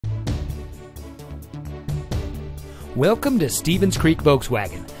Welcome to Stevens Creek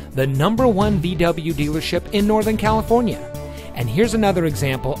Volkswagen, the #1 VW dealership in Northern California. And here's another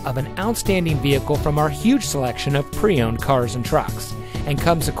example of an outstanding vehicle from our huge selection of pre-owned cars and trucks. And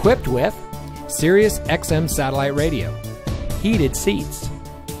comes equipped with Sirius XM satellite radio, heated seats,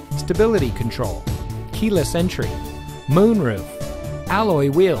 stability control, keyless entry, moonroof, alloy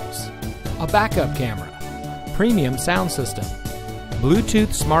wheels, a backup camera, premium sound system, Bluetooth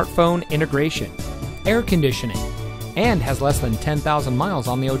smartphone integration, air conditioning, and has less than 10,000 miles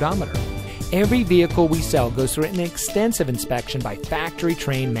on the odometer. Every vehicle we sell goes through an extensive inspection by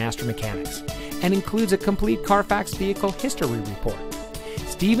factory-trained master mechanics and includes a complete Carfax vehicle history report.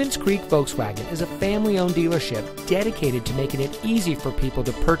 Stevens Creek Volkswagen is a family-owned dealership dedicated to making it easy for people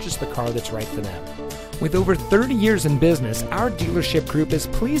to purchase the car that's right for them. With over 30 years in business, our dealership group is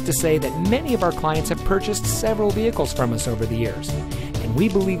pleased to say that many of our clients have purchased several vehicles from us over the years. And we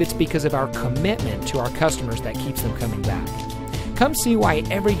believe it's because of our commitment to our customers that keeps them coming back. Come see why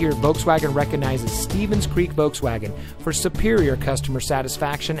every year Volkswagen recognizes Stevens Creek Volkswagen for superior customer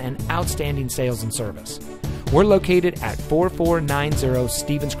satisfaction and outstanding sales and service. We're located at 4490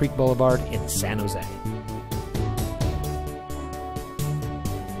 Stevens Creek Boulevard in San Jose.